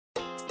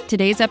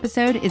Today's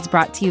episode is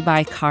brought to you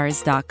by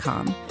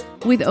Cars.com.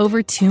 With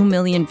over 2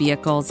 million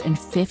vehicles and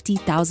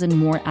 50,000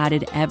 more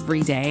added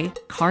every day,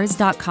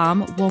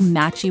 Cars.com will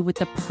match you with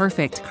the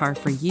perfect car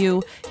for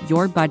you,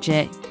 your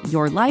budget,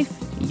 your life,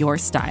 your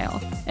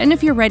style. And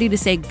if you're ready to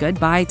say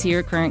goodbye to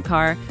your current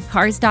car,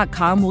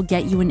 Cars.com will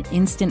get you an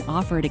instant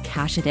offer to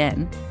cash it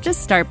in.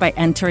 Just start by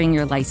entering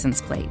your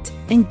license plate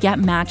and get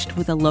matched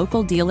with a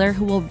local dealer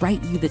who will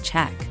write you the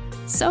check.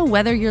 So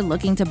whether you're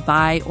looking to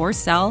buy or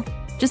sell,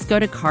 just go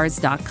to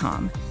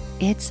Cars.com.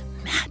 It's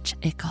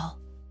magical.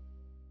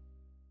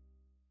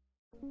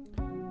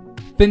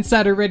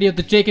 PHINSIDER Radio,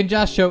 the Jake and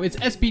Josh Show, is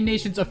SB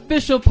Nation's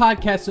official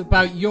podcast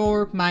about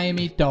your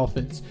Miami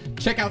Dolphins.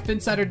 Check out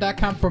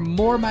PHINSIDER.com for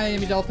more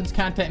Miami Dolphins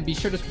content and be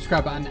sure to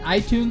subscribe on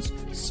iTunes,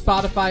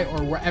 Spotify,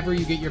 or wherever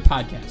you get your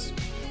podcasts.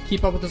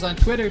 Keep up with us on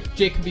Twitter.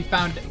 Jake can be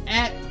found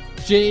at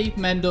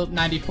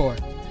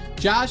JMendel94.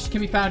 Josh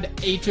can be found at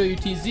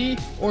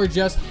HOUTZ or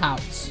just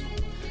House.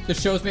 The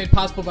show is made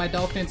possible by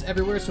Dolphins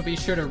everywhere, so be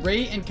sure to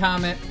rate and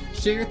comment,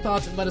 share your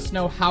thoughts, and let us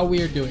know how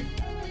we are doing.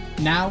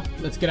 Now,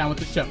 let's get on with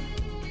the show.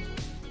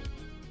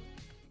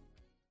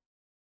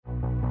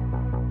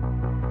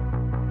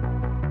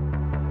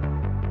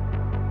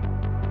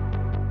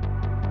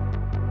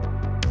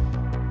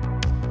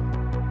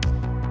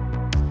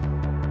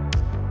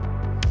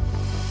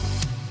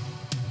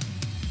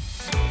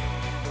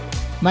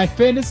 My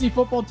fantasy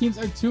football teams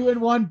are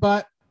 2-1,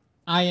 but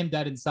I am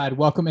dead inside.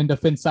 Welcome into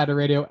PHINSIDER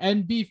Radio.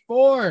 And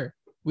before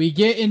we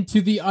get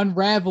into the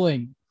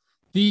unraveling,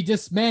 the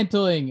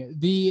dismantling,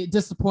 the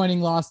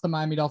disappointing loss the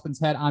Miami Dolphins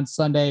had on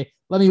Sunday,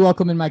 let me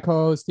welcome in my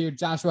co-host here,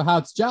 Joshua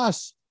Houts.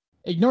 Josh,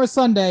 ignore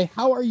Sunday.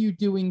 How are you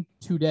doing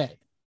today?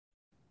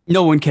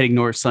 No one can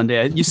ignore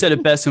Sunday. You said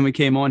it best when we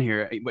came on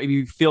here.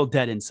 You feel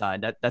dead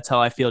inside. That's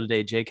how I feel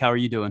today, Jake. How are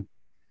you doing?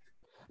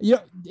 You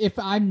know, if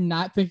I'm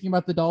not thinking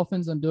about the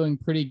Dolphins, I'm doing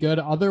pretty good.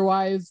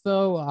 Otherwise,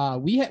 though,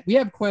 we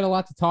have quite a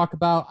lot to talk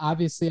about.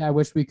 Obviously, I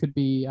wish we could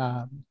be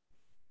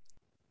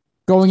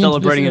going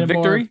celebrating into this in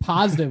a victory, more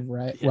positive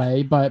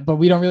way, but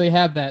we don't really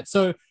have that.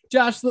 So,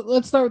 Josh,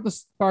 let's start with the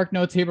spark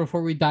notes here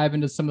before we dive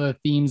into some of the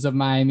themes of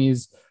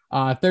Miami's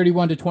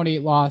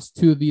 31-28 loss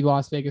to the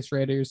Las Vegas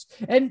Raiders.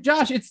 And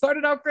Josh, it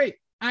started out great.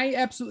 I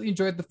absolutely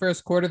enjoyed the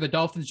first quarter. The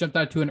Dolphins jumped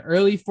out to an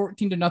early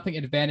 14-0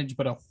 advantage,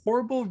 but a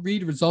horrible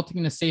read resulting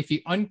in a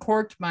safety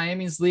uncorked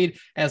Miami's lead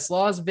as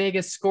Las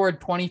Vegas scored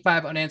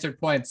 25 unanswered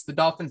points. The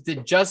Dolphins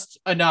did just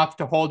enough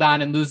to hold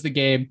on and lose the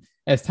game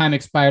as time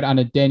expired on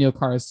a Daniel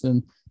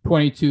Carlson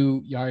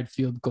 22-yard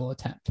field goal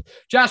attempt.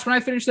 Josh, when I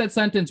finish that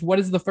sentence, what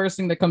is the first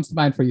thing that comes to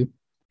mind for you?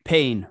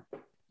 Pain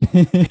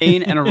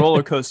and a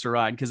roller coaster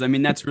ride. Because, I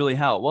mean, that's really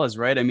how it was,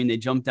 right? I mean, they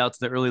jumped out to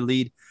the early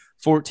lead.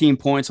 14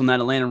 points on that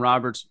Atlanta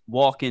Roberts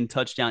walk-in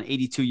touchdown,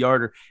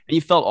 82-yarder, and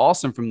you felt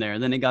awesome from there.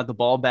 Then they got the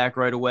ball back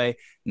right away.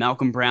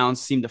 Malcolm Brown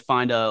seemed to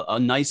find a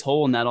nice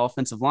hole in that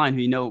offensive line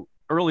who,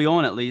 early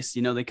on at least,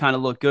 they kind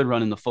of looked good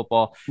running the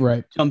football.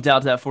 Right. Jumped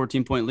out to that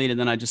 14-point lead, and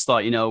then I just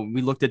thought,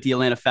 we looked at the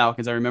Atlanta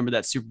Falcons. I remember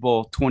that Super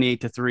Bowl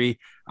 28-3.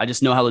 I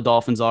just know how the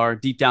Dolphins are.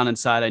 Deep down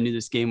inside, I knew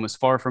this game was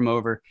far from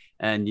over.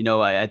 And,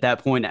 at that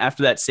point,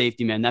 after that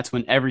safety, man, that's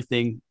when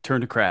everything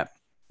turned to crap.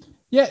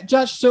 Yeah,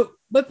 Josh, so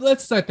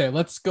let's start there.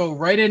 Let's go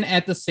right in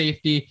at the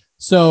safety.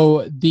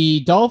 So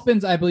the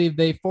Dolphins, I believe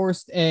they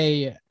forced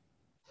it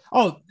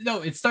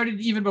started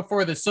even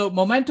before this. So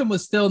momentum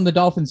was still in the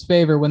Dolphins'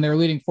 favor when they were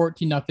leading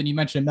 14-0. You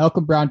mentioned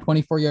Malcolm Brown,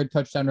 24-yard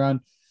touchdown run.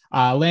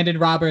 Landon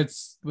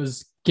Roberts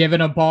was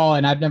given a ball,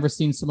 and I've never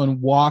seen someone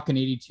walk an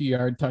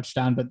 82-yard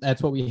touchdown, but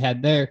that's what we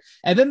had there.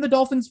 And then the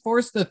Dolphins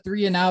forced the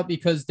 3-and-out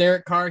because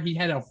Derek Carr, he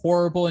had a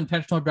horrible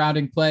intentional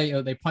grounding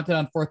play. They punted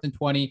on 4th and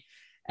 20.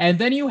 And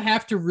then you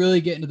have to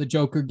really get into the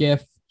Joker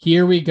gif.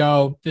 Here we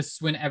go. This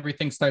is when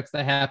everything starts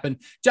to happen.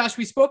 Josh,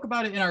 we spoke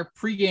about it in our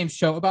pregame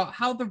show about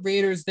how the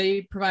Raiders,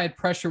 they provide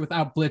pressure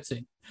without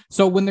blitzing.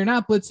 So when they're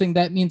not blitzing,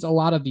 that means a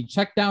lot of the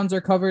checkdowns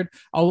are covered.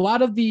 A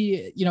lot of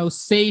the,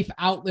 safe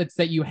outlets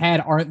that you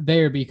had aren't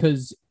there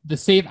because the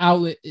safe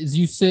outlet is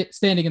you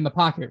standing in the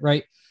pocket,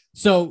 right?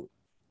 So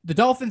the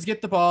Dolphins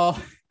get the ball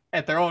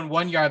at their own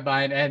 1-yard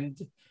line, and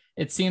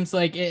it seems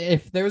like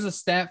if there's a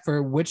stat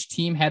for which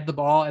team had the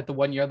ball at the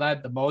 1-yard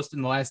line the most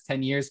in the last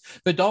 10 years,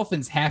 the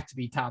Dolphins have to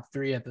be top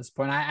 3 at this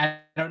point. I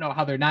don't know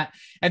how they're not.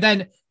 And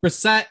then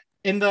Brissett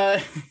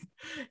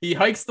he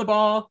hikes the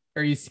ball,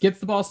 or he gets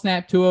the ball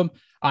snapped to him.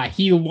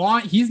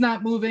 He's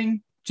not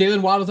moving.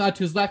 Jalen Waddle's out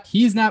to his left.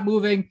 He's not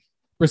moving.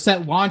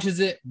 Brissett launches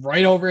it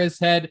right over his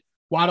head.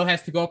 Waddle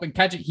has to go up and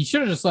catch it. He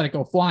should have just let it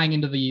go flying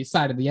into the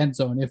side of the end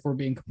zone, if we're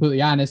being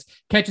completely honest.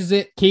 Catches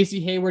it.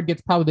 Casey Hayward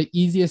gets probably the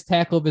easiest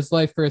tackle of his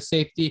life for a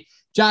safety.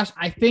 Josh,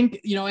 I think,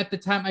 at the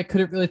time, I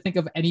couldn't really think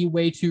of any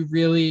way to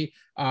really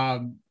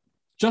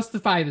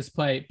justify this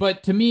play.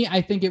 But to me,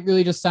 I think it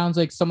really just sounds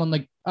like someone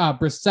like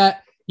Brissett.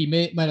 He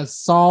might have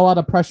saw a lot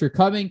of pressure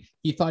coming.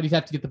 He thought he'd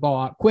have to get the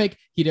ball out quick.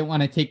 He didn't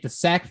want to take the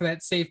sack for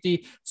that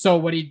safety. So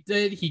what he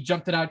did, he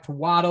jumped it out to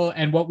Waddle.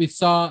 And what we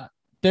saw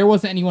there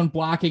wasn't anyone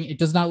blocking. It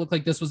does not look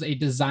like this was a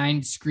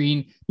designed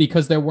screen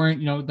because there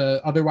weren't,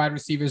 the other wide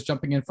receivers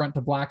jumping in front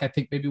to block. I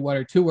think maybe one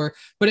or two were,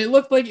 but it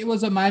looked like it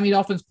was a Miami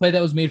Dolphins play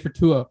that was made for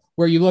Tua,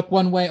 where you look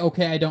one way.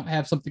 Okay, I don't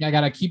have something. I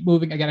got to keep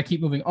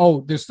moving.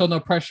 Oh, there's still no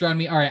pressure on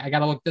me. All right, I got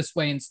to look this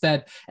way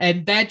instead.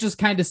 And that just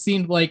kind of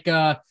seemed like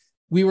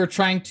we were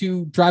trying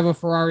to drive a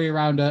Ferrari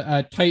around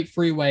a tight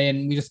freeway,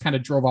 and we just kind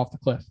of drove off the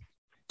cliff.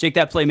 Jake,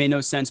 that play made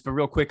no sense, but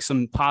real quick,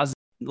 some positive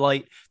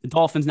light. The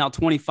Dolphins now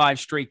 25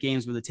 straight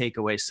games with a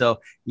takeaway. So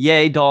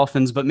yay,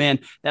 Dolphins. But man,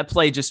 that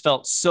play just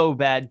felt so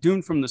bad.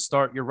 Doomed from the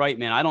start. You're right,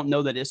 man. I don't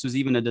know that this was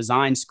even a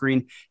design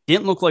screen.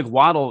 Didn't look like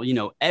Waddle,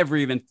 ever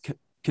even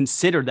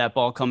considered that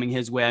ball coming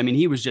his way. I mean,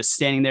 he was just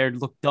standing there,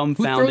 looked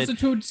dumbfounded. Who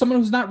throws it to someone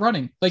who's not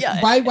running? Like,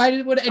 why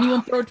would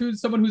anyone throw it to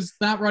someone who's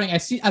not running? I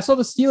saw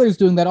the Steelers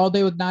doing that all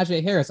day with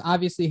Najee Harris.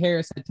 Obviously,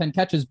 Harris had 10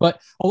 catches, but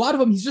a lot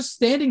of them, he's just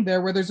standing there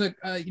where there's a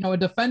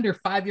defender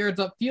 5 yards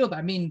upfield.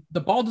 I mean,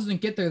 the ball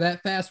doesn't get there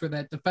that fast where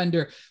that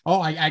defender,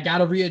 I got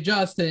to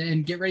readjust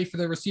and get ready for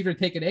the receiver to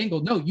take an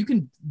angle. No, you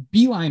can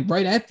beeline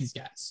right at these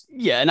guys.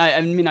 Yeah, and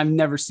I mean, I've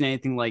never seen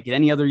anything like it.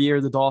 Any other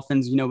year, the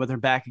Dolphins, with their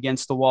back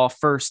against the wall,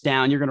 first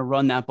down, you're going to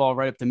run that ball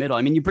right up the middle.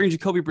 I mean, you bring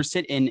Jacoby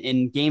Brissett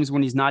in games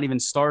when he's not even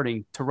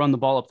starting to run the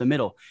ball up the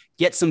middle,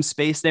 get some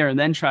space there, and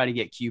then try to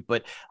get cute.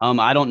 But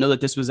I don't know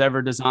that this was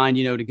ever designed,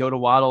 to go to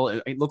Waddle.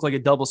 It looked like a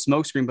double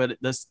smoke screen, but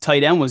this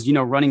tight end was,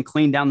 running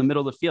clean down the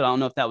middle of the field. I don't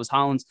know if that was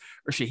Hollins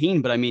or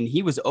Shaheen, but I mean,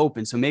 he was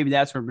open. So maybe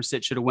that's where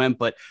Brissett should have went.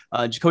 But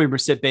Jacoby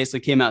Brissett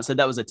basically came out and said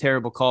that was a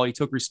terrible call. He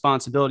took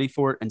responsibility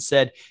for it and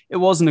said it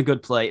wasn't a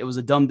good play. It was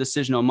a dumb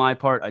decision on my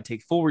part. I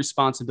take full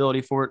responsibility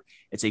for it.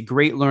 It's a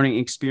great learning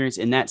experience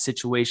in that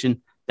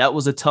situation. That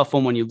was a tough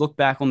one. When you look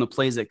back on the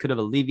plays that could have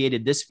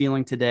alleviated this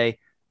feeling today,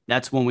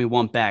 that's when we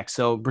went back.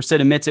 So Brissett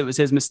admits it was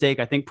his mistake.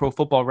 I think Pro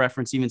Football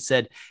Reference even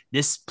said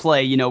this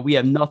play, we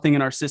have nothing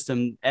in our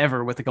system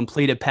ever with a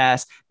completed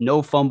pass,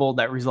 no fumble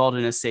that resulted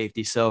in a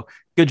safety. So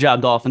good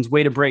job, Dolphins.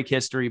 Way to break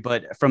history.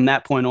 But from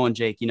that point on,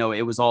 Jake,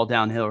 it was all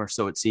downhill, or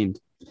so it seemed.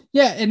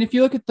 Yeah, and if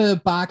you look at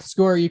the box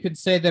score, you could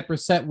say that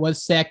Brissett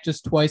was sacked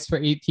just twice for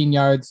 18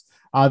 yards.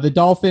 The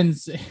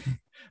Dolphins...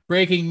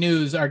 breaking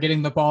news, are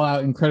getting the ball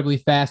out incredibly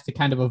fast to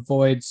kind of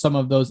avoid some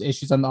of those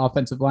issues on the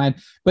offensive line.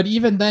 But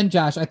even then,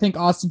 Josh, I think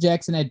Austin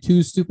Jackson had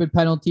 2 stupid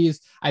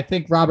penalties. I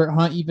think Robert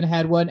Hunt even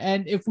had one.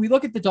 And if we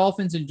look at the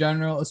Dolphins in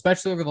general,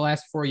 especially over the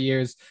last 4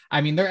 years, I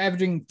mean, they're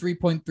averaging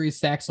 3.3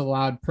 sacks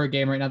allowed per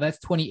game right now. That's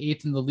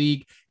 28th in the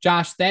league.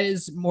 Josh,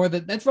 that's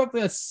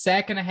roughly a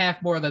sack and a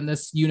half more than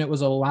this unit was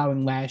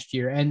allowing last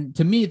year. And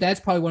to me, that's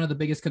probably one of the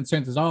biggest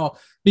concerns at all,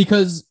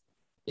 because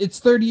it's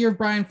third year of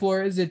Brian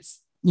Flores. It's,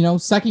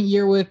 second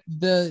year with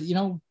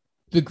the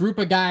group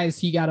of guys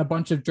he got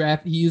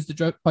he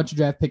used a bunch of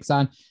draft picks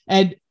on,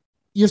 and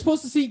you're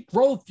supposed to see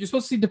growth. You're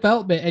supposed to see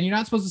development, and you're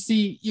not supposed to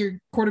see your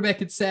quarterback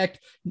get sacked.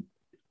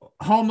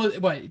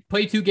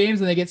 Play 2 games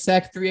and they get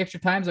sacked 3 extra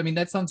times. I mean,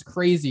 that sounds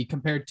crazy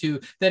compared to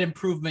that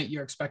improvement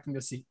you're expecting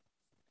to see.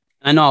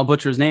 I know I'll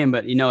butcher his name,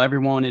 but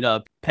everyone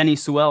at Penny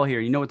Sewell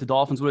here, what the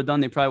Dolphins would have done?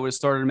 They probably would have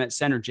started him at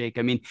center, Jake.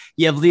 I mean,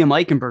 you have Liam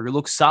Eichenberg, who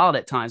looks solid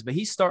at times, but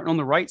he's starting on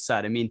the right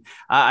side. I mean,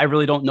 I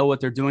really don't know what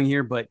they're doing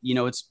here, but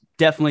it's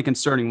definitely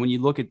concerning when you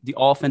look at the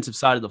offensive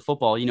side of the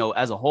football,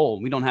 as a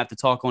whole. We don't have to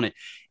talk on it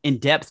in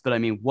depth, but I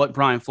mean, what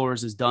Brian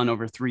Flores has done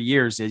over 3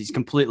 years is he's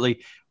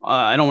completely,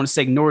 I don't want to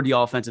say ignored the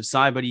offensive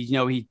side, but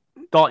he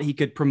thought he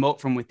could promote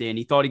from within.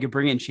 He thought he could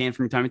bring in Chan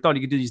from time. He thought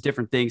he could do these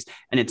different things,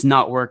 and it's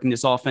not working.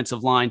 This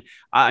offensive line.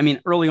 I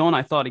mean, early on,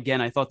 I thought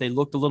they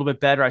looked a little bit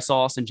better. I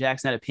saw Austin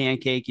Jackson had a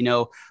pancake,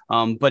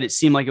 but it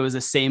seemed like it was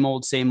the same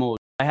old, same old.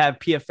 I have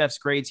PFF's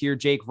grades here,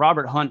 Jake.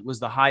 Robert Hunt was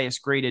the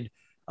highest graded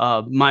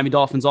Miami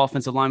Dolphins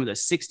offensive line with a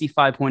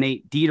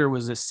 65.8. Dieter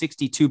was a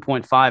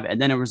 62.5. And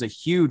then there was a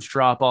huge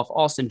drop off.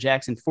 Austin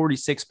Jackson,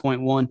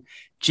 46.1.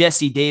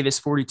 Jesse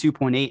Davis,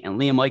 42.8, and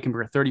Liam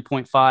Eichenberg,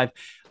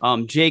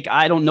 30.5. Jake,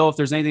 I don't know if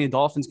there's anything the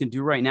Dolphins can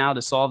do right now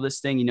to solve this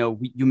thing.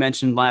 You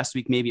mentioned last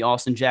week maybe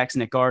Austin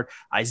Jackson at guard.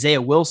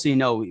 Isaiah Wilson,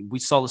 we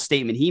saw the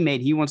statement he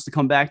made. He wants to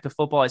come back to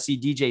football. I see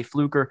DJ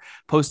Fluker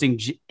posting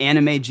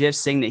anime GIFs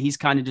saying that he's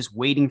kind of just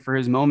waiting for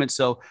his moment.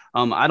 So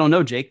I don't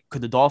know, Jake.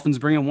 Could the Dolphins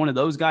bring in one of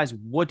those guys?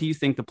 What do you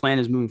think the plan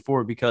is moving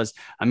forward? Because,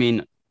 I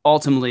mean,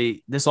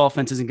 ultimately, this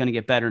offense isn't going to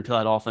get better until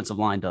that offensive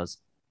line does.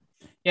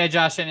 Yeah,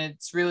 Josh, and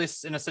it's really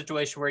in a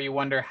situation where you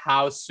wonder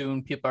how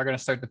soon people are going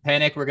to start to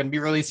panic. We're going to be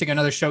releasing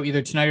another show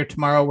either tonight or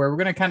tomorrow where we're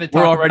going to kind of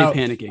talk. We're already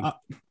panicking.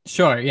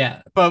 Sure,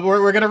 yeah, but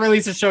we're going to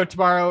release a show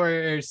tomorrow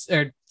or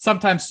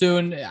sometime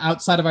soon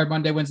outside of our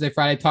Monday, Wednesday,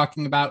 Friday,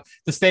 talking about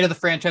the state of the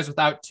franchise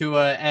without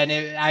Tua. And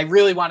I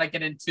really want to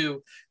get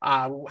into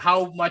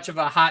how much of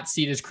a hot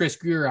seat is Chris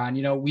Greer on.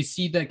 We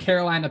see the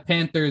Carolina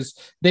Panthers,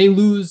 they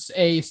lose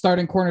a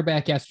starting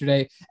cornerback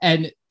yesterday,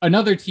 and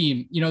another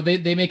team,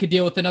 they make a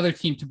deal with another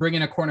team to bring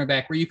in a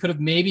cornerback where you could have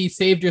maybe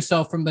saved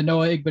yourself from the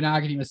Noah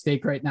Igbenogany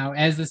mistake right now,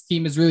 as this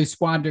team is really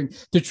squandering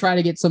to try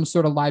to get some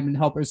sort of lineman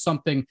help or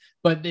something.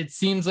 But it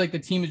seems like the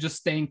team is just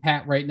staying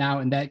pat right now,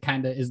 and that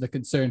kind of is the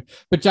concern.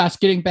 But Josh,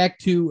 getting back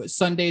to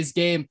Sunday's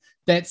game,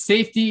 that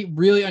safety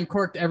really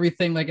uncorked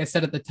everything. Like I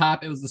said at the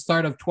top, it was the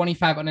start of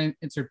 25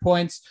 unanswered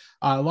points.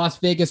 Las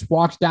Vegas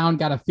walked down,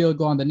 got a field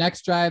goal on the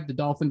next drive. The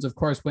Dolphins, of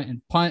course, went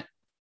and punt,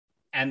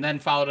 and then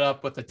followed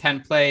up with a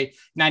 10-play,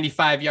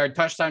 95-yard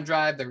touchdown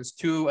drive. There was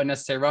 2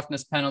 unnecessary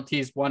roughness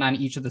penalties, one on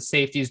each of the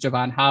safeties,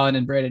 Javon Holland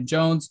and Brandon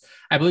Jones.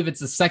 I believe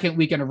it's the second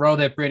week in a row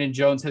that Brandon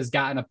Jones has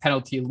gotten a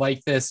penalty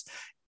like this.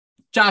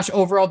 Josh,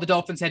 overall, the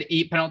Dolphins had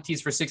 8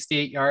 penalties for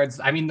 68 yards.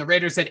 I mean, the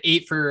Raiders had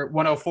 8 for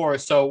 104.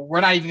 So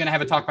we're not even going to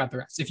have a talk about the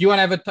rest. If you want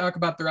to have a talk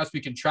about the rest,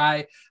 we can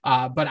try.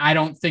 But I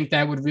don't think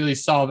that would really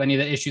solve any of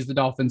the issues the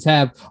Dolphins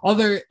have,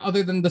 other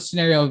than the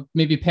scenario of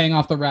maybe paying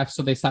off the refs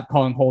so they stop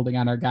calling holding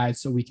on our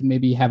guys, so we can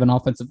maybe have an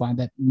offensive line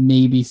that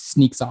maybe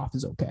sneaks off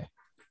is okay.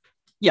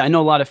 Yeah, I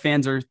know a lot of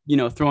fans are,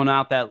 throwing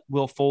out that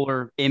Will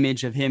Fuller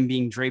image of him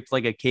being draped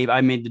like a cape.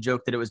 I made the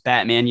joke that it was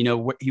Batman,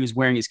 he was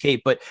wearing his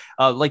cape. But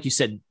like you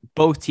said,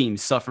 both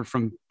teams suffered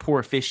from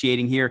poor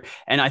officiating here.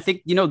 And I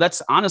think,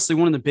 that's honestly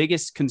one of the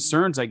biggest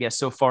concerns, I guess,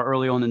 so far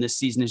early on in this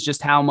season is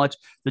just how much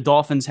the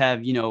Dolphins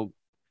have,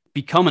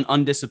 become an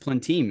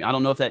undisciplined team. I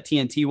don't know if that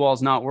TNT wall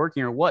is not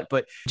working or what,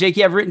 but Jake,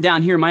 you have written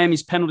down here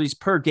Miami's penalties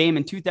per game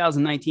in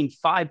 2019,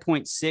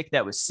 5.6.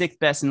 That was 6th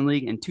best in the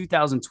league. In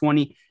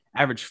 2020,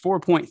 averaged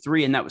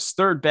 4.3, and that was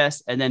 3rd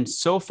best. And then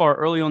so far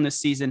early on this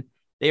season,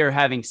 they're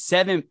averaging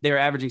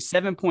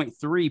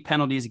 7.3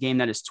 penalties a game.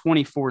 That is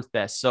 24th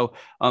best. So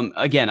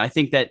again, I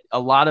think that a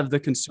lot of the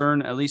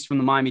concern, at least from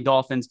the Miami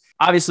Dolphins,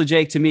 obviously,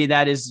 Jake, to me,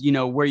 that is,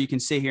 where you can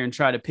sit here and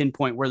try to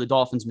pinpoint where the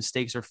Dolphins'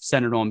 mistakes are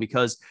centered on,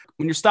 because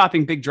when you're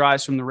stopping big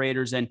drives from the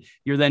Raiders and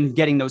you're then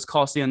getting those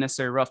costly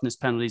unnecessary roughness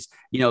penalties,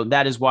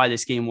 that is why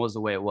this game was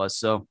the way it was.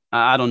 So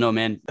I don't know,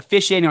 man.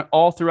 Officiating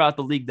all throughout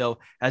the league, though,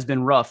 has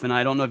been rough. And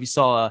I don't know if you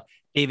saw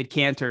David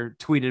Cantor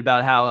tweeted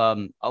about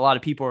how a lot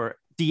of people are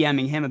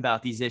DMing him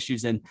about these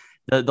issues, and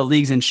the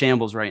league's in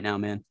shambles right now,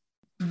 man.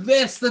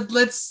 Let's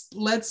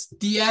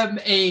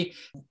DM a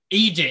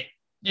agent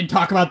and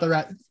talk about the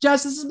rest.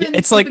 Josh, this has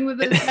been something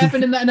that has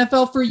happened in the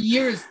NFL for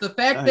years. The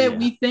fact that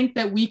we think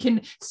that we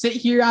can sit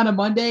here on a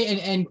Monday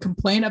and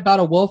complain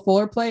about a Will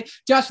Fuller play,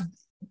 Josh,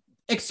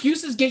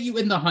 excuses get you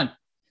in the hunt.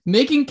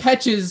 Making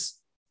catches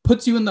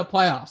puts you in the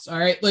playoffs. All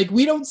right. Like,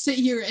 we don't sit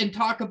here and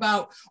talk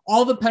about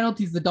all the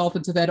penalties the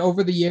Dolphins have had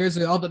over the years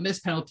or all the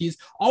missed penalties.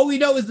 All we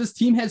know is this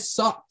team has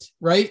sucked,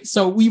 right?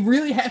 So we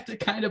really have to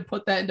kind of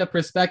put that into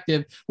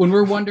perspective when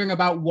we're wondering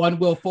about one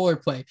Will Fuller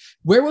play.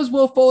 Where was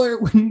Will Fuller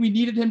when we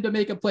needed him to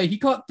make a play? He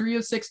caught 3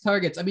 of 6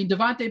 targets. I mean,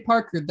 Devontae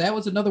Parker, that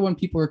was another one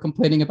people were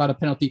complaining about a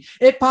penalty.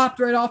 It popped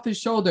right off his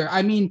shoulder.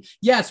 I mean,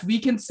 yes, we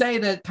can say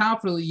that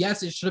confidently,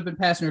 yes, it should have been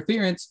pass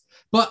interference,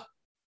 but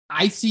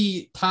I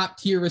see top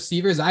tier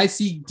receivers. I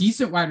see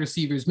decent wide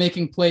receivers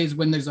making plays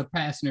when there's a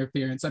pass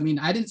interference. I mean,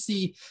 I didn't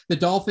see the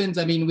Dolphins.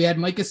 I mean, we had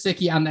Mike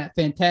Gesicki on that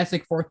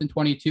fantastic 4th and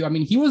 22. I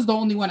mean, he was the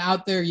only one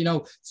out there,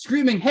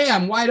 screaming, "Hey,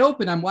 I'm wide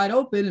open. I'm wide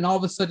open." And all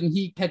of a sudden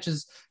he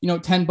catches,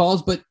 10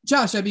 balls. But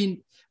Josh, I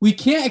mean, we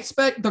can't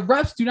expect the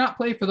refs do not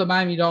play for the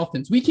Miami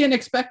Dolphins. We can't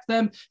expect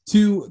them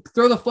to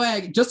throw the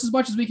flag just as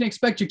much as we can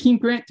expect Jakeem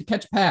Grant to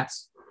catch a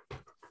pass.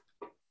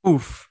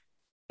 Oof.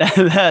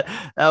 That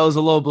was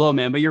a low blow,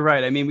 man. But you're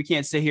right. I mean, we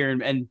can't sit here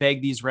and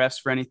beg these refs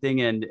for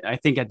anything. And I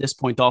think at this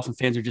point, Dolphin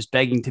fans are just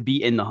begging to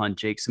be in the hunt,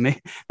 Jake. So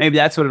maybe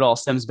that's what it all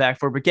stems back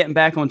for. But getting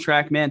back on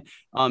track, man,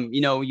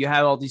 you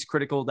have all these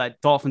critical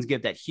that Dolphins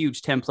give that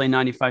huge 10-play,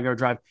 95-yard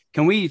drive.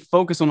 Can we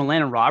focus on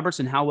Atlanta Roberts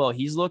and how well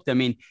he's looked? I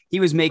mean,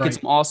 he was making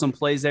some awesome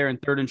plays there in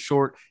 3rd and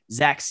short.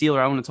 Zach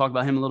Sealer, I want to talk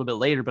about him a little bit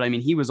later, but I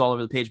mean, he was all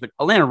over the page. But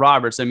Atlanta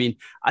Roberts, I mean,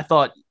 I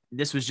thought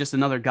this was just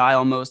another guy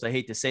almost. I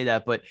hate to say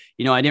that, but,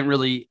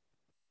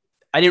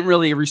 I didn't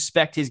really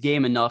respect his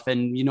game enough.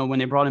 And, when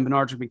they brought in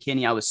Bernard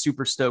McKinney, I was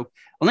super stoked.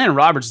 Atlanta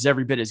Roberts is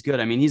every bit as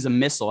good. I mean, he's a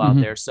missile out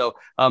there. So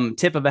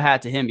tip of a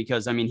hat to him,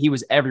 because, I mean, he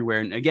was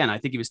everywhere. And again, I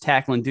think he was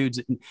tackling dudes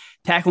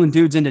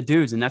into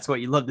dudes. And that's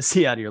what you love to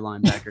see out of your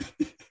linebacker.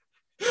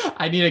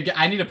 I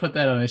need to put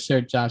that on a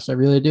shirt, Josh. I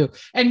really do.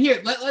 And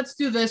here, let's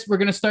do this. We're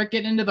going to start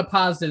getting into the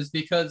positives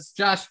because,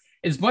 Josh,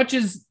 as much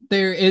as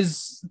there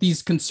is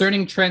these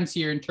concerning trends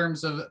here in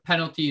terms of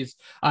penalties,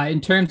 in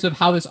terms of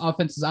how this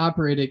offense is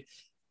operating,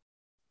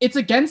 it's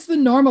against the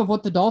norm of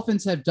what the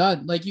Dolphins have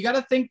done. Like, you got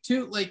to think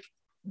too, like,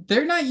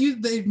 they're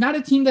not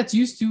a team that's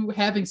used to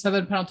having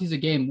 7 penalties a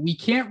game. We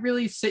can't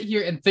really sit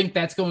here and think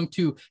that's going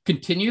to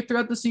continue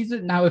throughout the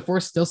season. Now, if we're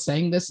still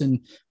saying this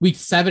in week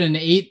 7 and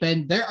 8,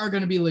 then there are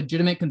going to be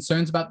legitimate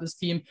concerns about this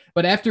team.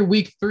 But after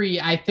week 3,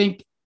 I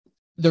think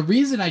the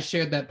reason I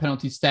shared that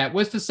penalty stat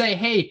was to say,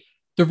 hey,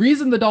 the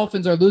reason the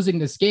Dolphins are losing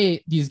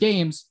these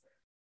games,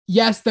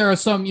 yes, there are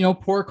some,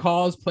 poor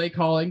calls, play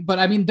calling, but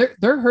I mean,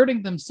 they're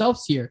hurting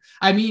themselves here.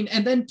 I mean,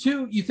 and then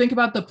too, you think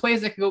about the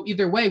plays that can go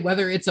either way,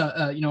 whether it's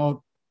a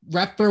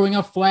ref throwing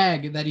a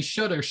flag that he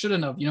should or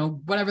shouldn't have,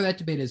 whatever that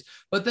debate is.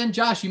 But then,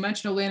 Josh, you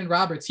mentioned Landon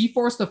Roberts. He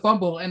forced a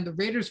fumble, and the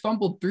Raiders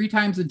fumbled 3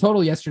 times in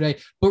total yesterday,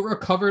 but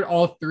recovered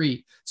all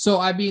 3. So,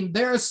 I mean,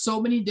 there are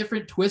so many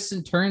different twists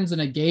and turns in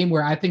a game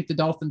where I think the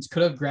Dolphins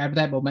could have grabbed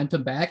that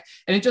momentum back,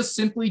 and it just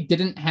simply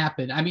didn't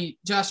happen. I mean,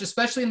 Josh,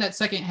 especially in that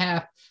second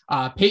half,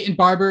 Peyton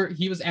Barber,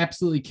 he was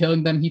absolutely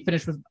killing them. He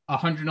finished with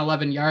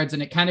 111 yards,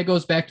 and it kind of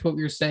goes back to what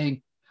we were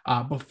saying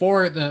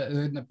before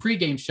the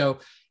pregame show,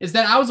 is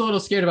that I was a little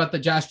scared about the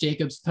Josh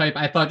Jacobs type.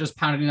 I thought just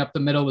pounding up the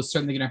middle was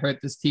certainly going to hurt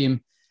this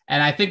team.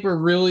 And I think we're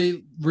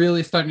really,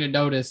 really starting to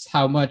notice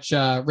how much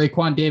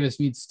Raekwon Davis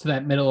needs to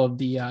that middle of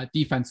the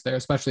defense there,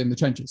 especially in the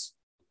trenches.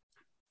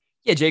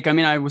 Yeah, Jake, I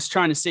mean, I was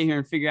trying to sit here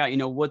and figure out,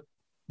 what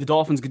the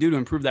Dolphins could do to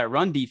improve that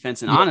run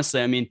defense. And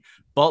honestly, I mean,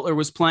 Butler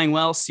was playing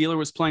well, Sealer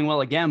was playing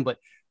well again, but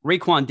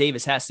Raekwon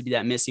Davis has to be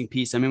that missing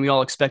piece. I mean, we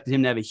all expected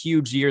him to have a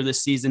huge year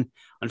this season.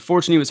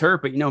 Unfortunately, he was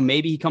hurt, but,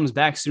 maybe he comes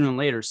back sooner than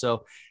later.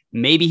 So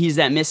maybe he's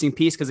that missing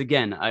piece. Because,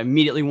 again, I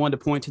immediately wanted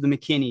to point to the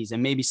McKinneys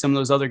and maybe some of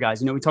those other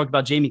guys. We talked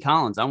about Jamie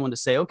Collins. I wanted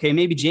to say, okay,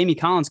 maybe Jamie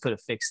Collins could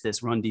have fixed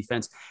this run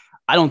defense.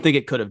 I don't think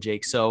it could have,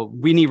 Jake. So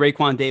we need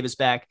Raekwon Davis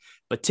back,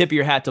 but tip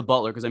your hat to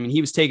Butler. Cause I mean,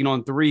 he was taking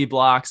on 3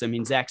 blocks. I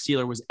mean, Zach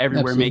Sealer was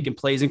everywhere making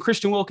plays, and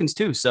Christian Wilkins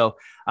too. So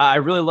I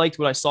really liked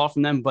what I saw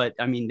from them, but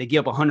I mean, they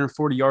gave up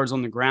 140 yards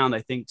on the ground,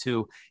 I think,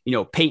 to,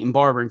 Peyton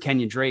Barber and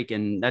Kenyon Drake.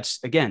 And that's,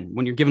 again,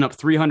 when you're giving up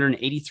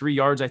 383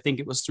 yards, I think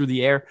it was through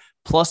the air,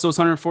 plus those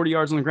 140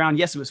 yards on the ground.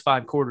 Yes, it was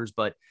 5 quarters,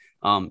 but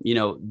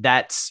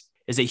that's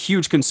is a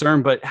huge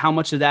concern. But how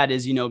much of that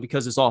is,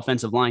 because this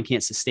offensive line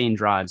can't sustain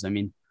drives? I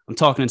mean, I'm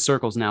talking in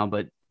circles now,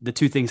 but the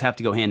two things have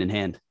to go hand in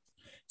hand.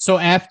 So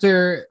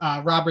after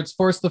Roberts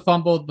forced the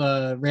fumble,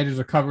 the Raiders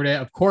recovered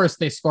it. Of course,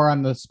 they score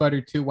on the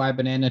Spider 2 wide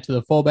banana to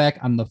the fullback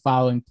on the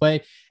following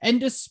play. And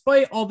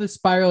despite all this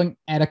spiraling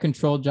out of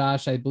control,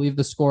 Josh, I believe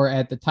the score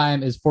at the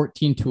time is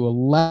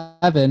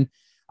 14-11.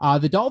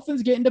 The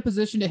Dolphins get into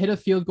position to hit a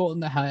field goal in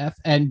the half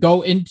and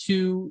go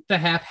into the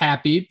half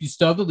happy. You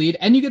still have the lead,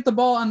 and you get the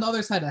ball on the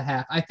other side of the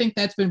half. I think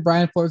that's been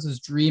Brian Flores'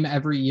 dream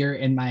every year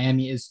in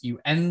Miami, is you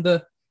end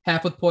the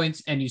half with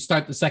points and you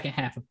start the second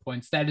half with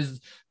points. That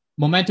is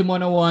momentum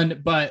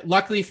 101. But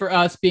luckily for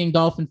us, being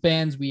Dolphin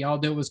fans, we all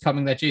knew it was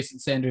coming that Jason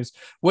Sanders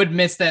would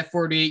miss that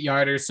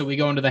 48-yarder. So we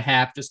go into the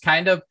half, just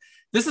kind of,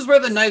 this is where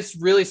the knife's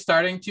really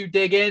starting to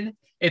dig in.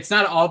 It's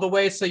not all the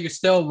way, so you're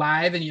still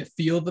alive and you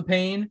feel the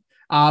pain.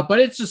 But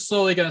it's just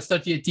slowly going to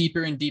start to get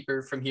deeper and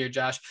deeper from here,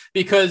 Josh,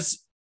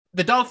 because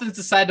the Dolphins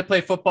decided to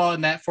play football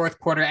in that fourth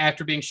quarter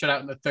after being shut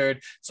out in the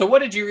third. So what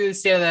did you really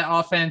say to that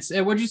offense?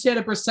 And what did you say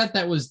to Brissett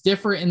that was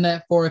different in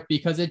that fourth?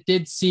 Because it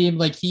did seem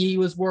like he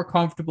was more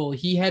comfortable.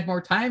 He had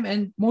more time.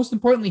 And most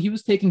importantly, he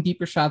was taking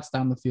deeper shots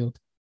down the field.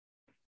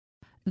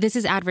 This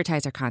is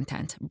advertiser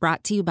content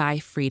brought to you by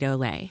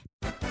Frito-Lay.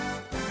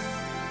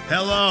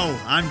 Hello,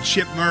 I'm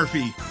Chip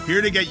Murphy,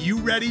 here to get you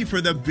ready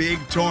for the big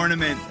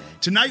tournament.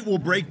 Tonight we'll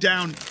break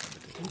down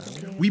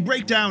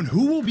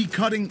who will be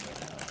cutting...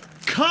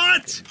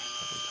 Cut!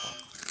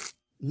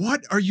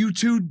 What are you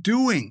two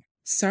doing?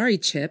 Sorry,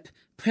 Chip.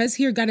 Prez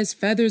here got his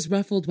feathers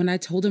ruffled when I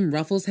told him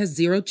Ruffles has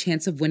 0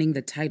 chance of winning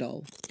the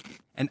title.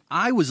 And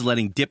I was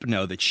letting Dip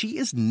know that she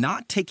is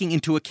not taking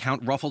into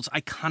account Ruffles'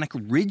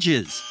 iconic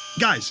ridges.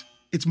 Guys,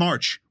 it's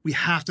March. We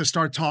have to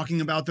start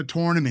talking about the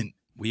tournament.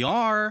 We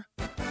are.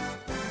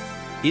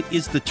 It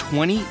is the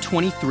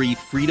 2023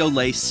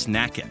 Frito-Lay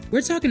Snack It.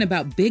 We're talking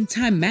about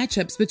big-time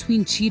matchups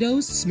between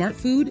Cheetos, Smart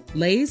Food,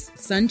 Lay's,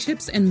 Sun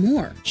Chips, and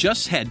more.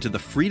 Just head to the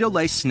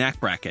Frito-Lay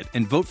Snack Bracket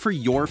and vote for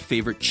your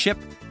favorite chip,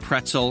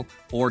 pretzel,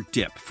 or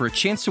dip for a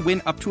chance to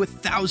win up to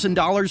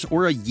 $1,000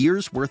 or a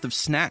year's worth of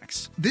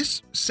snacks.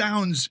 This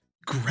sounds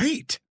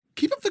great.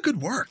 Keep up the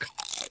good work.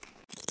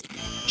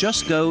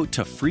 Just go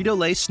to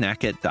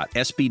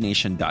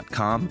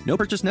fritolaysnackit.sbnation.com. No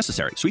purchase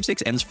necessary.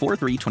 Sweepstakes ends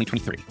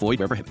 4/3/2023. Void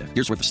where prohibited.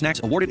 Year's worth of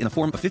snacks awarded in the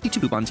form of 52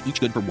 coupons,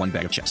 each good for 1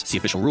 bag of chips. See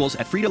official rules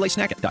at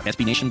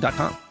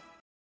fritolaysnackit.sbnation.com.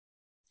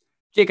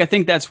 Jake, I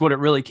think that's what it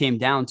really came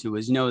down to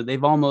is,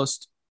 they've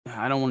almost,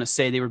 I don't want to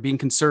say they were being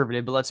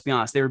conservative, but let's be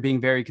honest, they were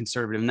being very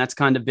conservative. And that's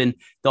kind of been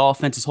the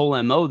offense's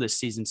whole MO this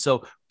season.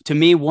 So to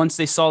me, once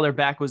they saw their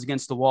back was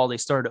against the wall, they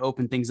started to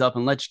open things up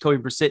and let Jacoby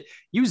Brissett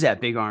use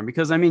that big arm.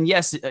 Because, I mean,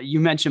 yes, you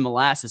mentioned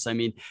molasses. I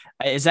mean,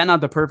 is that not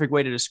the perfect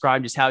way to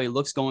describe just how he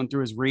looks going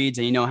through his reads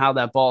and, how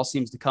that ball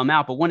seems to come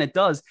out? But when it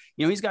does,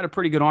 he's got a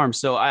pretty good arm.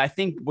 So I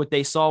think what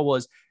they saw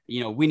was,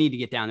 we need to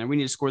get down there. We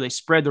need to score. They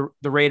spread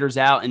the Raiders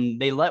out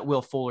and they let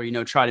Will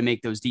Fuller, try to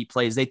make those deep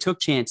plays. They took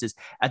chances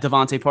at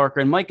Devontae Parker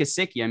and Mike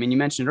Gesicki. I mean, you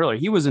mentioned earlier,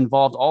 he was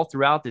involved all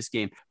throughout this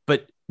game.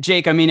 But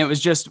Jake, I mean, it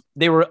was just,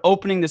 they were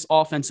opening this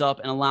offense up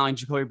and allowing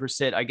Jacoby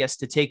Brissett, I guess,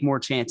 to take more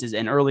chances.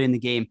 And early in the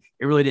game,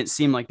 it really didn't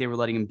seem like they were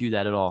letting him do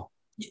that at all.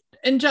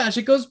 And Josh,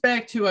 it goes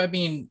back to, I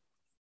mean,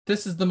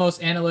 this is the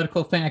most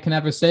analytical thing I can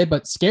ever say,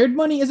 but scared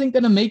money isn't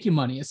going to make you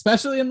money,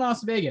 especially in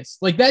Las Vegas.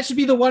 Like, that should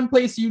be the one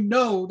place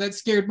that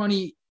scared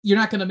money you're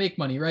not going to make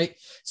money, right?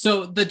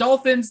 So the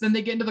Dolphins, then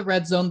they get into the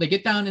red zone, they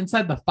get down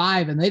inside the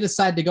 5, and they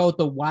decide to go with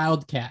the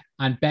Wildcat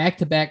on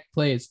back-to-back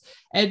plays.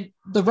 And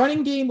the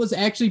running game was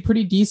actually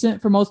pretty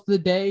decent for most of the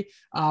day.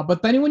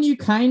 But then when you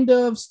kind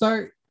of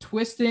start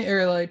twisting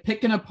or like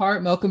picking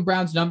apart Malcolm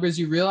Brown's numbers,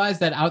 you realize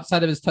that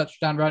outside of his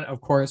touchdown run,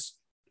 of course,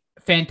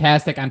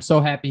 fantastic. I'm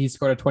so happy he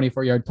scored a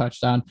 24-yard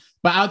touchdown.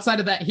 But outside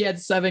of that, he had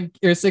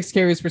 6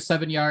 carries for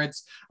 7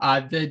 yards.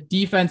 The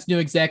defense knew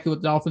exactly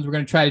what the Dolphins were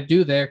going to try to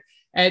do there.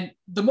 And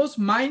the most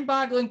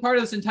mind-boggling part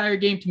of this entire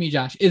game to me,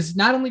 Josh, is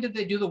not only did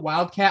they do the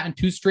Wildcat on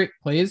 2 straight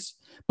plays,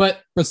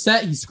 but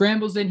Brissett, he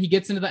scrambles in, he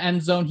gets into the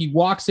end zone, he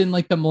walks in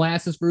like the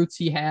molasses roots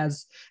he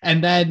has,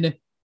 and then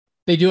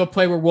they do a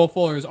play where Will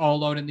Fuller is all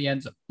alone in the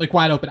end zone, like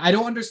wide open. I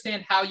don't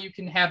understand how you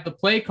can have the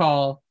play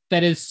call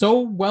that is so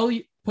well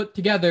put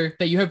together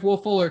that you have Will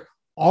Fuller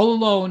all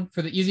alone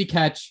for the easy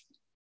catch.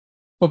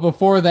 But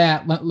before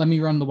that, let me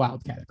run the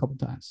Wildcat a couple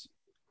times.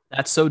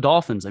 That's so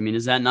Dolphins. I mean,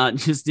 is that not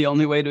just the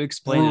only way to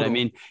explain it? I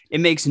mean, it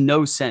makes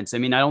no sense. I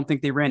mean, I don't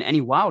think they ran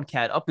any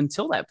Wildcat up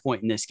until that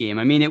point in this game.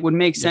 I mean, it would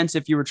make sense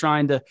if you were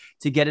trying to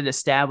get it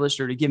established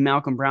or to give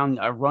Malcolm Brown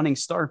a running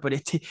start, but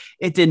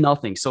it did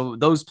nothing. So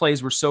those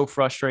plays were so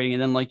frustrating.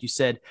 And then, like you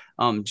said,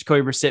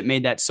 Jacoby Brissett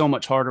made that so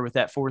much harder with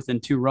that 4th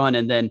and 2 run.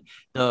 And then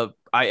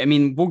I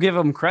mean, we'll give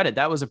them credit.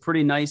 That was a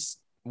pretty nice,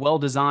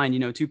 well-designed,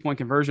 2-point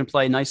conversion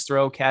play, nice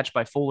throw, catch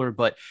by Fuller.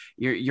 But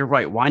you're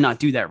right. Why not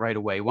do that right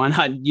away? Why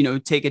not,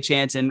 take a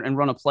chance and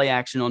run a play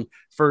action on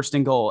 1st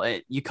and goal?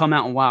 You come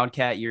out in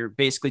Wildcat, you're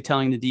basically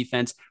telling the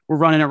defense, we're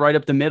running it right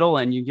up the middle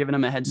and you're giving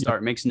them a head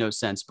start. It makes no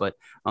sense. But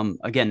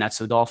again, that's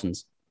the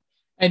Dolphins.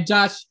 And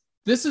Josh,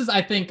 this is,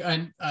 I think,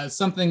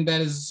 something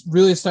that is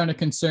really starting to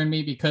concern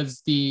me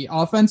because the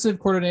offensive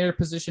coordinator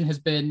position has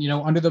been,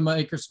 under the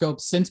microscope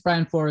since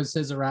Brian Flores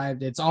has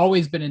arrived. It's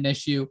always been an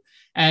issue.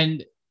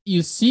 And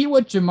you see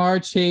what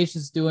Jamar Chase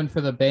is doing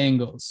for the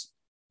Bengals.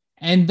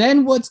 And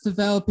then what's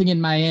developing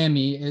in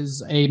Miami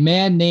is a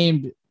man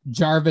named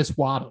Jarvis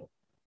Waddle.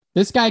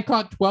 This guy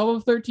caught 12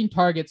 of 13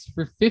 targets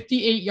for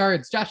 58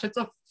 yards. Josh, that's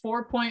a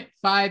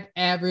 4.5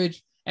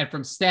 average. And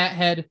from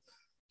StatHead,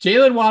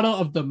 Jalen Waddle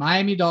of the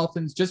Miami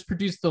Dolphins just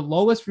produced the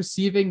lowest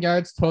receiving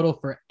yards total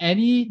for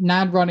any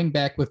non-running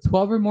back with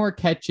 12 or more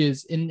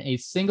catches in a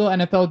single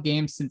NFL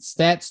game since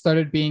stats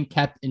started being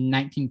kept in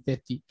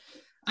 1950.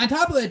 On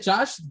top of that,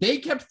 Josh, they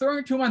kept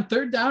throwing to him on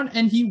 3rd down,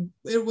 and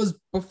it was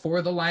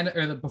before the line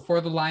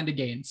to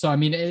gain. So, I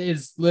mean, it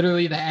is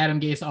literally the Adam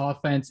Gase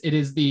offense. It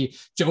is the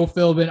Joe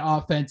Philbin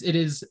offense. It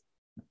is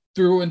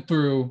through and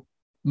through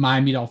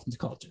Miami Dolphins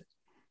culture.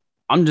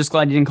 I'm just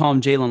glad you didn't call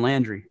him Jalen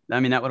Landry. I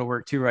mean, that would have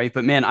worked too, right?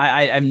 But man,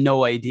 I have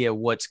no idea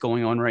what's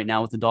going on right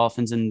now with the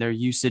Dolphins and their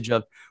usage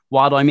of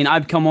Waddle. I mean,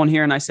 I've come on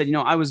here and I said,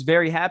 I was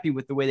very happy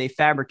with the way they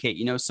fabricate,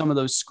 some of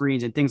those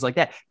screens and things like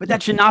that. But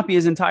that should not be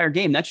his entire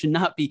game. That should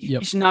not be,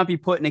 he should not be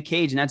put in a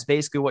cage. And that's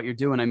basically what you're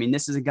doing. I mean,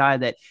 this is a guy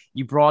that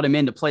you brought him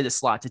in to play the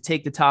slot, to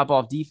take the top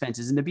off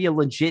defenses and to be a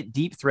legit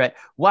deep threat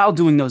while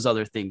doing those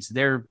other things.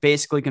 They're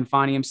basically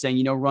confining him,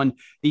 saying, run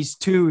these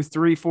 2,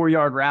 3,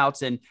 4-yard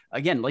routes. And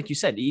again, like you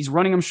said, he's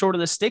running them short of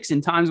the sticks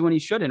in times when he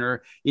shouldn't,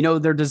 or,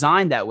 they're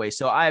designed that way.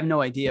 So I have no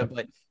idea,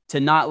 but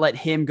to not let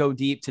him go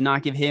deep, to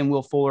not give him,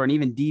 Will Fuller, and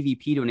even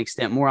DVP to an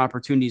extent more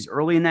opportunities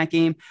early in that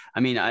game. I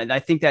mean, I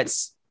think that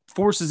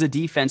forces a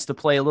defense to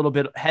play a little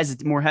bit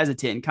more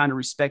hesitant and kind of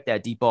respect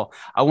that deep ball.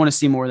 I want to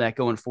see more of that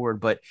going forward.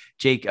 But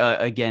Jake,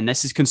 again,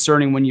 this is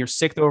concerning when your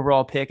 6th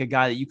overall pick, a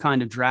guy that you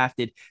kind of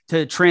drafted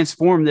to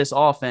transform this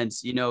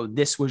offense.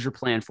 This was your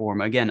plan for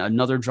him. Again,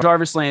 another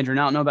Jarvis Landry. And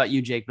I don't know about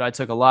you, Jake, but I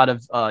took a lot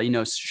of,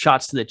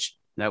 shots to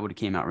that would have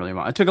came out really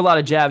well. I took a lot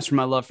of jabs from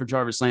my love for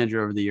Jarvis Landry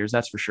over the years.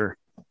 That's for sure.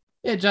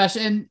 Yeah, Josh,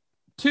 and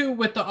 2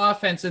 with the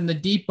offense and the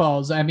deep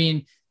balls. I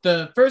mean,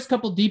 the first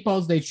couple deep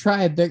balls they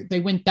tried, they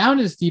went down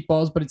as deep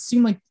balls, but it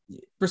seemed like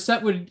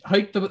Brissett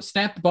would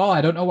snap the ball.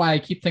 I don't know why I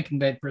keep thinking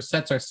that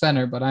Brissett's our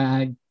center, but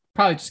I'm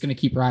probably just going to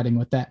keep riding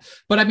with that.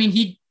 But I mean,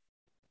 he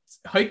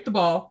hiked the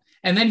ball,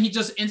 and then he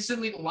just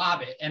instantly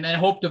lob it and then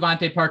hope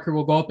Devontae Parker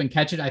will go up and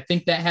catch it. I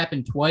think that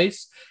happened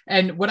twice.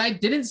 And what I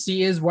didn't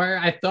see is where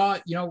I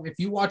thought, if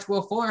you watch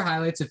Will Fuller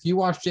highlights, if you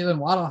watch Jalen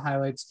Waddle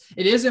highlights,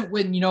 it isn't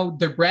when,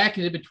 they're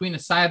bracketed between a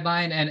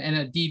sideline and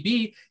a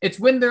DB. It's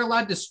when they're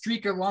allowed to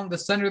streak along the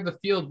center of the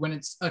field, when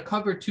it's a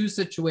cover 2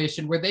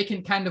 situation where they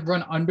can kind of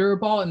run under a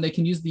ball and they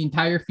can use the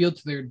entire field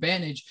to their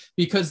advantage,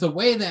 because the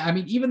way that, I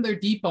mean, even their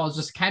deep balls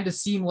just kind of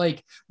seem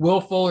like Will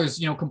Fuller's,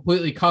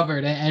 completely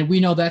covered. And we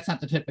know that's not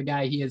the type of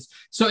guy he is.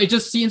 So it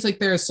just seems like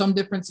there are some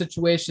different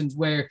situations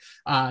where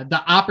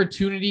the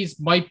opportunities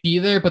might be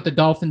there, but the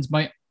Dolphins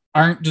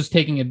aren't just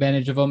taking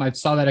advantage of them. I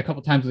saw that a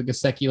couple times with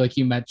Gesicki, like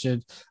you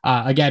mentioned.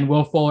 Again,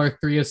 Will Fuller,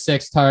 3 of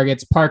 6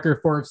 targets,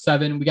 Parker, 4 of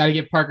 7. We got to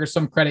give Parker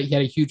some credit. He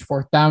had a huge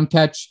 4th down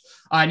catch,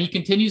 and he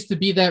continues to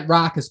be that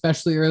rock,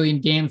 especially early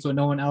in games when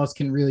no one else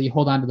can really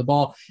hold on to the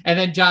ball. And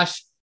then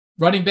Josh,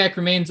 running back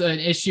remains an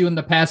issue in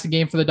the passing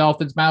game for the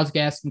Dolphins. Myles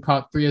Gaskin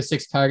caught 3 of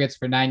 6 targets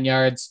for 9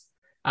 yards.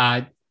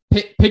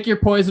 Pick your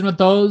poison with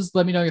those.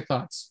 Let me know your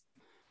thoughts.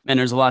 And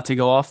there's a lot to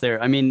go off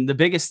there. I mean, the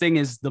biggest thing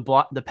is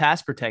the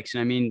pass protection.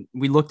 I mean,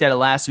 we looked at it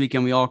last week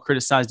and we all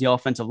criticized the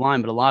offensive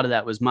line, but a lot of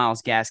that was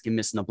Myles Gaskin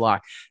missing a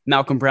block,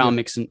 Malcolm Brown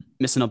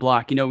missing a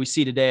block. We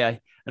see today,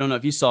 I don't know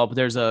if you saw, but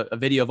there's a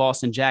video of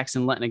Austin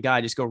Jackson letting a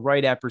guy just go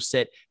right at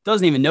Brissett.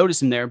 Doesn't even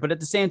notice him there. But at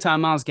the same time,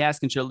 Myles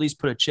Gaskin should at least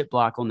put a chip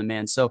block on the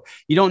man. So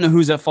you don't know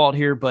who's at fault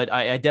here, but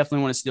I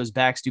definitely want to see those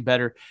backs do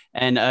better.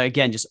 And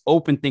again, just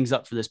open things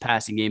up for this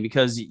passing game,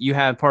 because you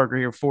have Parker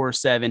here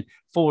 4-7,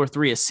 Fuller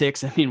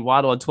 3-6. I mean,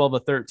 Waddle at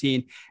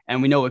 12-13.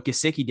 And we know what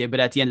Gesicki did,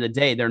 but at the end of the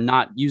day, they're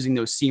not using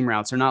those seam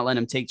routes. They're not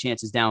letting them take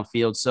chances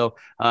downfield. So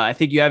I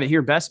think you have it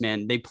here best,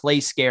 man. They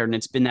play scared, and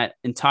it's been that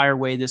entire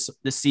way this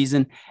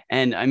season.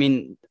 And I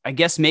mean, I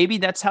guess maybe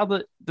that's how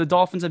the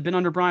Dolphins have been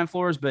under Brian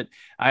Flores, but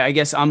I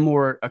guess I'm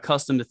more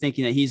accustomed to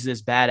thinking that he's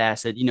this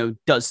badass that,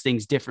 does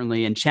things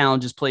differently and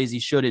challenges plays he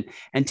shouldn't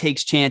and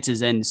takes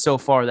chances. And so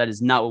far, that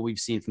is not what we've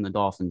seen from the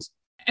Dolphins.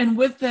 And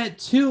with that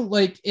too,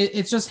 like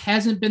it just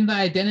hasn't been the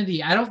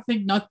identity. I don't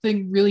think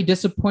nothing really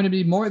disappointed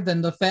me more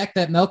than the fact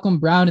that Malcolm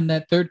Brown in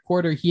that third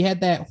quarter, he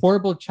had that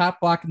horrible chop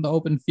block in the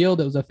open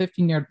field. It was a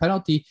 15-yard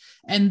penalty.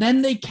 And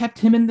then they kept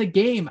him in the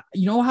game.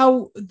 You know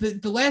how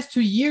the last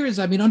 2 years,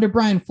 I mean, under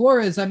Brian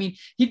Flores, I mean,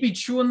 he'd be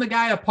chewing the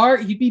guy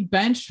apart. He'd be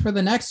benched for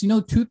the next,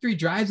 2-3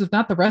 drives, if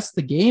not the rest of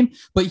the game.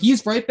 But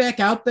he's right back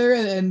out there,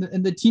 and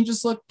the team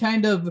just looked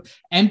kind of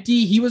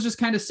empty. He was just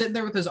kind of sitting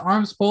there with his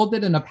arms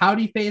folded and a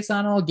pouty face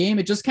on all game.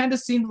 It just kind of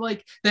seemed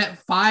like that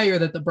fire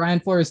that the Brian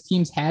Flores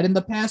teams had in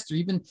the past, or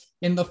even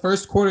in the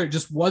first quarter, it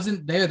just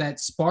wasn't there. That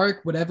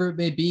spark, whatever it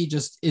may be,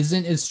 just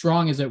isn't as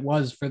strong as it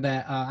was for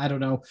that. I don't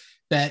know,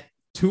 that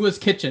Tua's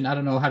kitchen. I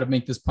don't know how to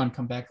make this pun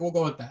come back. We'll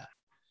go with that.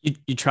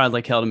 You tried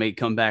like hell to make it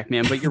come back,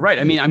 man. But you're right.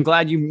 I mean, I'm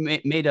glad you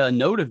made a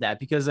note of that,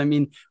 because, I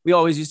mean, we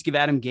always used to give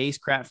Adam Gase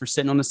crap for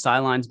sitting on the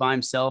sidelines by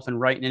himself and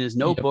writing in his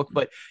notebook. Yep.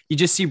 But you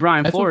just see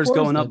Brian Flores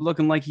going up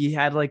looking like he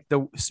had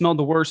smelled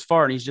the worst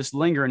fart, and he's just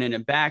lingering in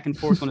it back and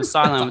forth on the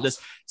sideline with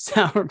this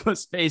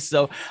sourpuss face.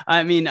 So,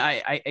 I mean,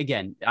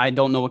 I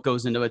don't know what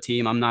goes into a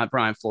team. I'm not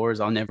Brian Flores.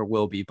 I'll never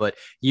will be. But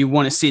you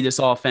want to see this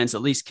offense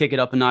at least kick it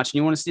up a notch, and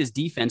you want to see this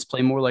defense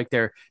play more like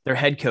their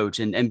head coach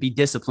and be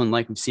disciplined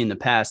like we've seen in the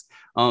past.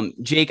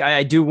 Jake,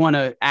 I do want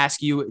to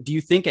ask you, do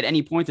you think at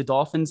any point the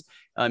Dolphins,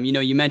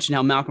 you mentioned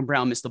how Malcolm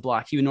Brown missed the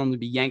block. He would normally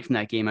be yanked from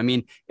that game. I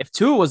mean, if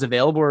Tua was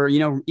available, or,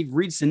 if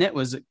Reed Sinnett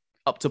was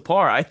up to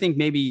par, I think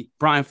maybe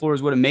Brian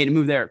Flores would have made a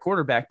move there at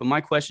quarterback. But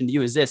my question to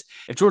you is this: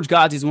 if George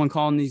Godsey's the one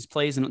calling these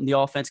plays and the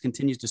offense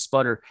continues to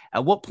sputter,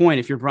 at what point,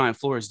 if you're Brian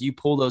Flores, do you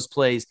pull those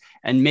plays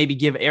and maybe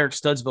give Eric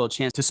Studsville a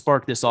chance to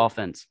spark this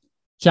offense?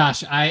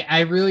 Josh, I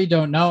really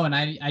don't know. And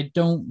I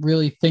don't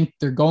really think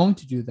they're going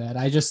to do that.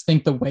 I just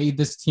think the way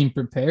this team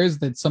prepares,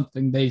 that's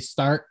something they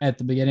start at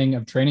the beginning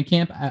of training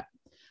camp.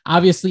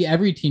 Obviously,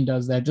 every team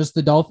does that. Just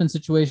the Dolphin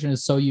situation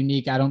is so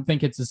unique. I don't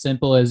think it's as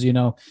simple as,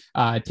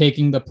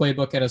 taking the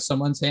playbook out of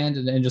someone's hand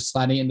and just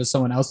sliding it into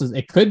someone else's.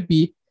 It could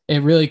be.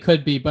 It really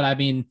could be. But I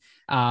mean,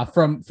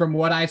 from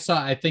what I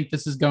saw, I think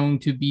this is going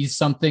to be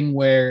something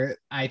where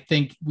I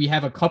think we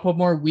have a couple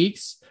more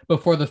weeks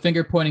before the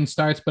finger pointing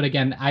starts. But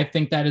again, I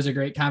think that is a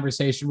great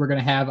conversation we're going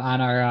to have on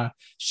our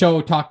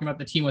show, talking about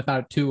the team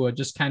without Tua,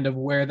 just kind of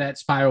where that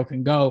spiral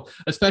can go,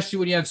 especially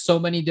when you have so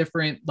many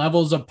different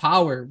levels of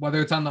power,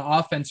 whether it's on the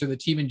offense or the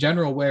team in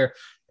general, where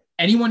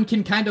anyone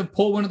can kind of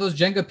pull one of those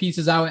Jenga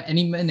pieces out at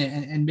any minute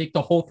and make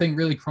the whole thing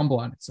really crumble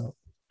on itself.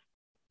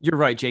 You're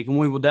right, Jake, and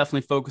we will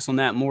definitely focus on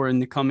that more in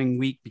the coming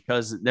week,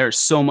 because there's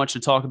so much to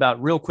talk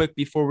about. Real quick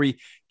before we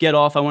get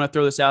off, I want to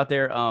throw this out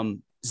there.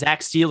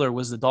 Zach Steeler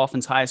was the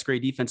Dolphins' highest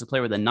grade defensive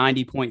player with a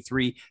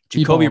 90.3.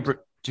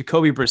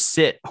 Jacoby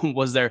Brissett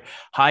was their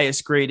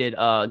highest graded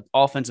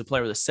offensive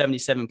player with a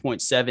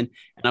 77.7. And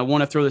I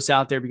want to throw this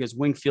out there because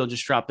Wingfield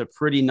just dropped a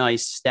pretty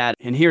nice stat.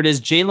 And here it is: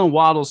 Jalen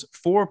Waddle's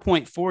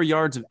 4.4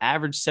 yards of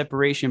average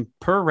separation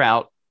per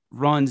route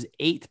runs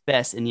 8th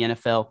best in the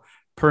NFL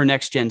per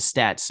next gen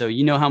stats. So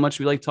you know how much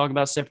we like to talk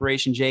about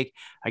separation, Jake.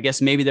 I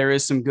guess maybe there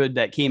is some good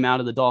that came out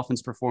of the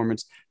Dolphins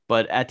performance,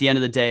 but at the end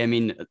of the day, I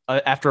mean,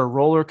 after a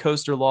roller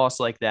coaster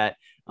loss like that,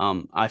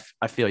 I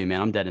feel you,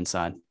 man. I'm dead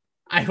inside.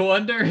 I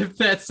wonder if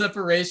that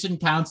separation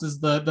counts as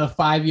the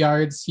 5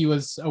 yards he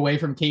was away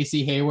from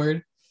Casey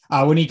Hayward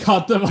when he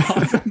caught them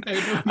off.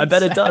 I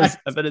bet it does.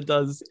 I bet it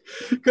does.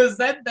 Because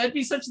that'd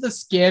be such the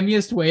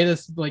scammiest way to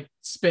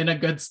spin a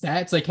good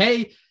stat. It's like,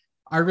 hey,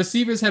 our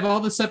receivers have all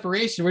the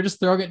separation. We're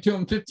just throwing it to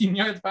them 15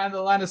 yards behind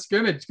the line of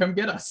scrimmage. Come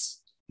get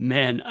us.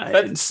 Man,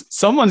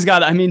 someone's got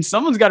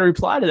to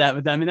reply to that.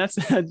 But I mean,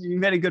 you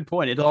made a good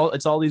point.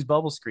 It's all these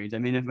bubble screens. I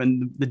mean,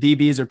 when the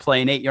DBs are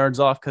playing 8 yards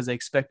off because they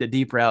expect a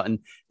deep route, and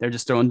they're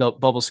just throwing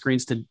bubble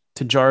screens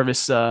to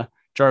Jarvis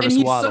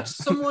Waddle.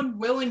 Someone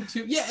willing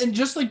to, and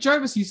just like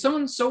Jarvis, he's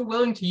someone so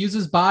willing to use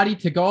his body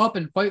to go up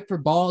and fight for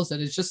balls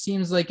that it just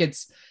seems like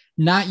it's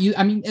not you.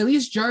 I mean, at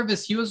least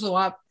Jarvis, he was a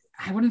lot.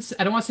 I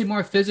don't want to say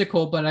more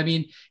physical, but I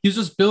mean, he was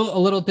just built a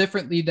little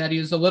differently, that he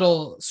was a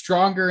little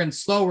stronger and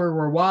slower,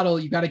 where Waddle,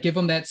 you got to give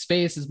him that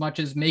space as much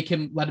as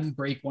let him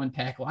break one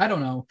tackle. I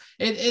don't know.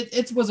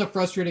 It was a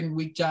frustrating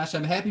week, Josh.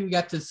 I'm happy we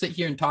got to sit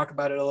here and talk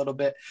about it a little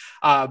bit.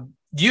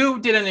 You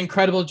did an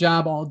incredible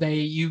job all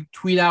day. You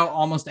tweet out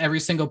almost every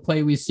single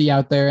play we see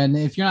out there. And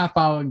if you're not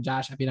following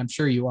Josh, I mean, I'm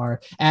sure you are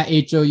at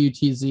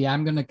HOUTZ.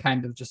 I'm going to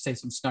kind of just say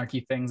some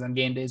snarky things on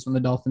game days when the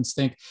Dolphins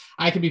stink.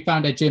 I can be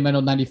found at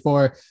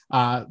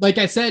JMendel94. Like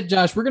I said,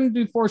 Josh, we're going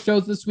to do 4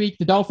 shows this week.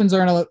 The Dolphins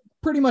are in a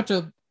pretty much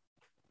a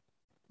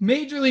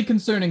majorly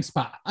concerning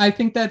spot. I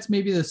think that's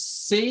maybe the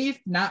safe,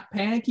 not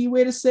panicky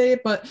way to say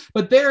it, but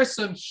there are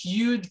some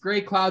huge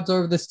gray clouds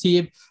over this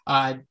team.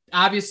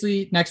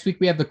 Obviously, next week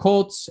we have the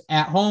Colts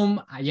at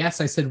home. Yes,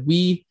 I said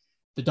we.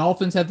 The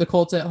Dolphins have the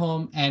Colts at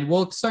home, and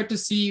we'll start to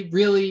see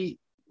really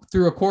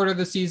through a quarter of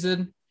the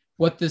season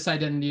what this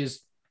identity is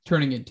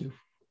turning into.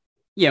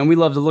 Yeah, and we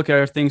love to look at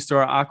our things through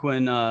our aqua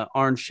and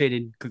orange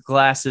shaded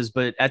glasses.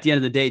 But at the end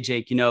of the day,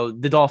 Jake,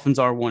 the Dolphins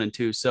are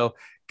 1-2. So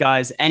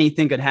guys,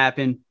 anything could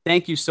happen.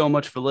 Thank you so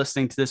much for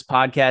listening to this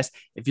podcast.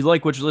 If you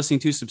like what you're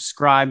listening to,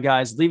 subscribe,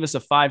 guys. Leave us a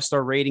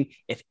 5-star rating.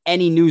 If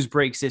any news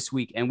breaks this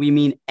week, and we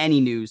mean any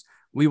news,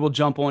 we will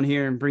jump on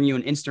here and bring you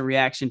an instant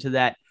reaction to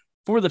that.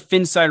 For the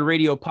PHINSIDER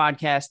Radio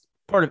podcast,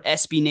 part of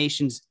SB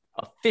Nation's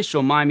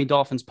official Miami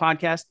Dolphins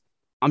podcast,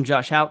 I'm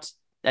Josh Houts.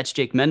 That's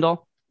Jake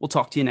Mendel. We'll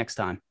talk to you next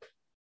time.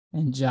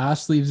 And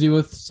Josh leaves you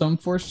with some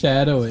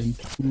foreshadowing.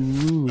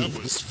 Ooh. That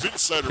was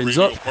PHINSIDER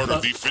Radio, part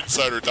of the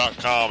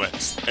PHINSIDER.com and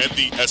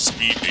the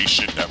SB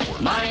Nation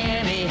Network.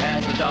 Miami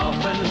has the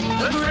Dolphins,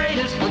 the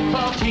greatest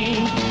football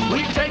team.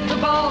 We take the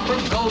ball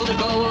from goal to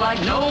goal like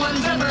no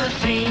one's ever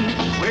seen.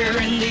 We're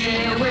in the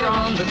air, we're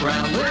on the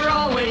ground, we're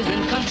always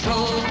in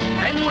control.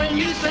 And when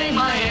you say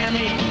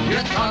Miami,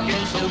 you're talking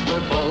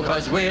Super Bowl,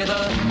 'cause we're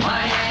the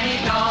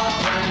Miami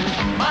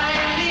Dolphins.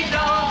 Miami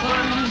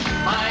Dolphins,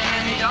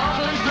 Miami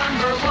Dolphins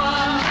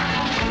 #1.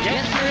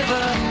 Yes, we're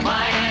the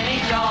Miami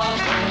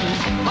Dolphins.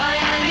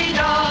 Miami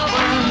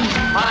Dolphins.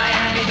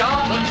 Miami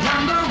Dolphins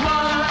 #1.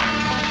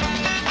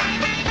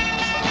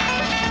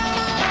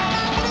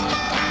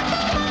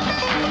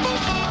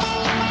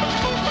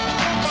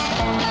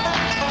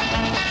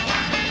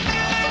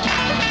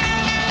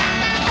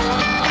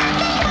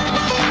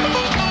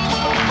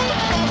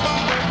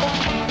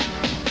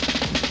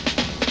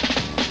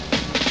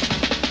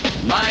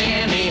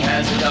 Miami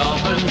has the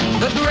Dolphins,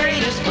 the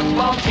greatest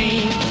football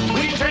team.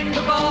 We take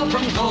the ball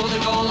from goal to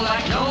goal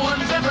like no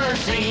one's ever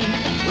seen.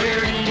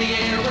 We're in the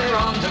air, we're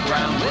on the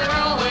ground, we're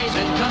always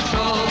in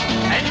control.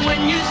 And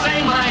when you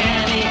say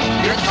Miami,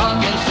 you're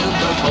talking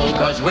Super Bowl,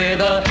 'cause we're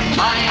the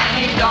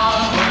Miami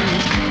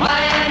Dolphins.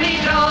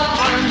 Miami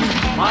Dolphins.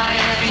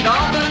 Miami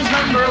Dolphins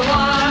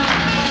 #1.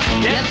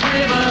 Yes,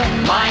 we're the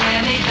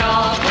Miami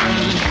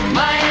Dolphins.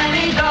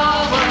 Miami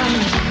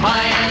Dolphins.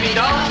 Miami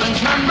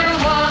Dolphins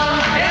 #1.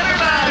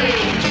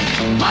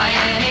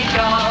 Miami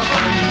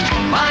Dolphins,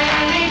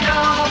 Miami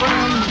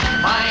Dolphins,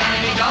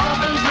 Miami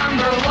Dolphins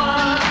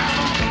 #1.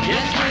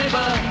 Yes, we're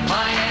the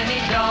Miami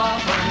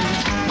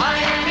Dolphins,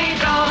 Miami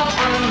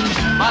Dolphins,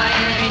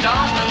 Miami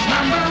Dolphins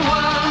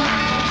 #1.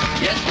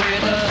 Yes,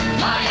 we're the